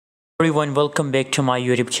Everyone, welcome back to my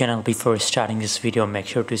YouTube channel. Before starting this video, make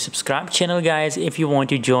sure to subscribe channel guys. If you want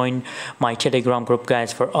to join my Telegram group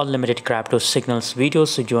guys for unlimited crypto signals videos,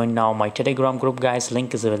 so join now my Telegram group guys.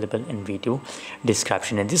 Link is available in video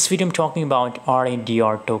description. In this video I'm talking about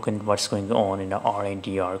RNDR token, what's going on in the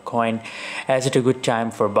RNDR coin. Is it a good time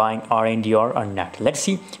for buying RNDR or not? Let's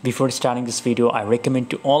see. Before starting this video, I recommend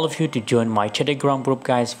to all of you to join my Telegram group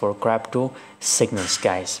guys for crypto signals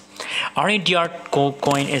guys. RNDR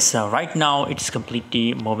coin is right now it's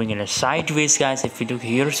completely moving in a sideways guys. If you look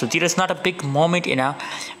here, so there is not a big moment in a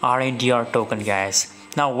RNDR token guys.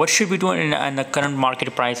 Now what should we do in the current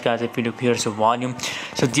market price guys? If you look here, so volume,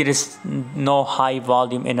 so there is no high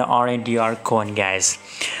volume in the RNDR coin guys,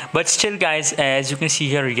 but still guys, as you can see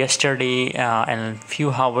here, yesterday and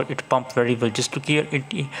few hours it pumped very well. Just look here,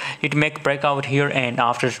 it make breakout here, and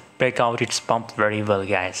after breakout it's pumped very well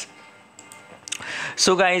guys.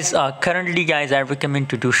 So guys, currently guys, I recommend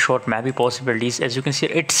to do short maybe possibilities. As you can see,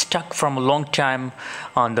 it's stuck from a long time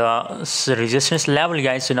on the resistance level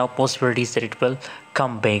guys, so now possibilities that it will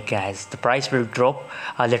come back guys. The price will drop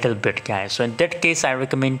a little bit guys, so in that case I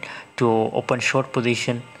recommend to open short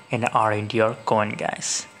position in the RNDR coin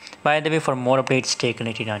guys. By the way, for more updates, stay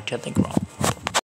connected on Telegram.